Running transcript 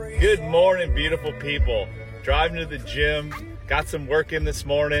Good morning, beautiful people. Driving to the gym, got some work in this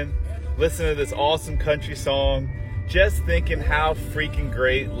morning, listening to this awesome country song, just thinking how freaking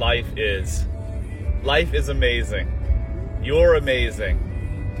great life is. Life is amazing. You're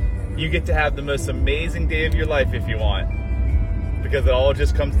amazing. You get to have the most amazing day of your life if you want, because it all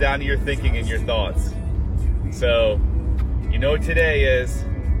just comes down to your thinking and your thoughts. So, you know what today is.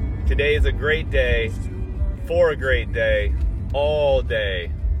 Today is a great day, for a great day, all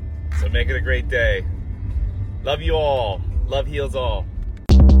day. So make it a great day. Love you all. Love heals all.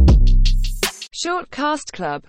 Shortcast Club.